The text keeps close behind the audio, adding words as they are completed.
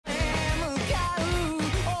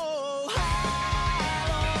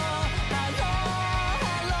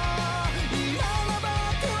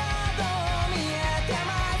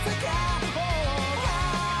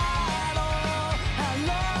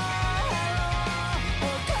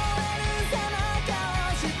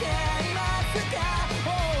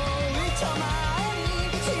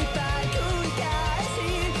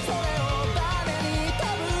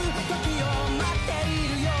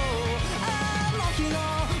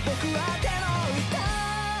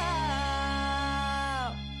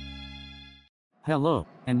Hello,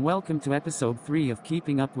 and welcome to episode 3 of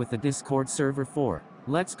Keeping Up with the Discord server 4.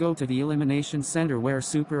 Let's go to the Elimination Center where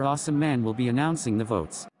Super Awesome Man will be announcing the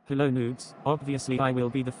votes. Hello noobs, obviously I will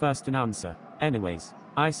be the first announcer. Anyways,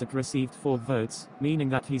 Isaac received 4 votes, meaning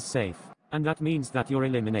that he's safe. And that means that you're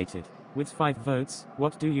eliminated. With 5 votes,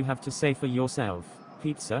 what do you have to say for yourself?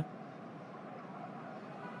 Pizza?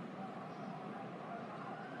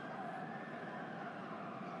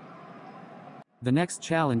 The next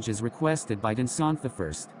challenge is requested by Dinsant the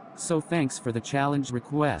First, so thanks for the challenge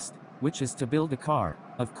request, which is to build a car.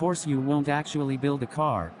 Of course you won't actually build a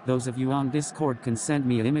car, those of you on Discord can send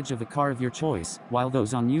me an image of a car of your choice, while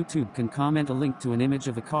those on YouTube can comment a link to an image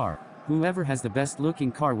of a car. Whoever has the best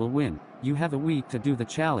looking car will win. You have a week to do the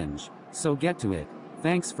challenge, so get to it.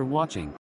 Thanks for watching.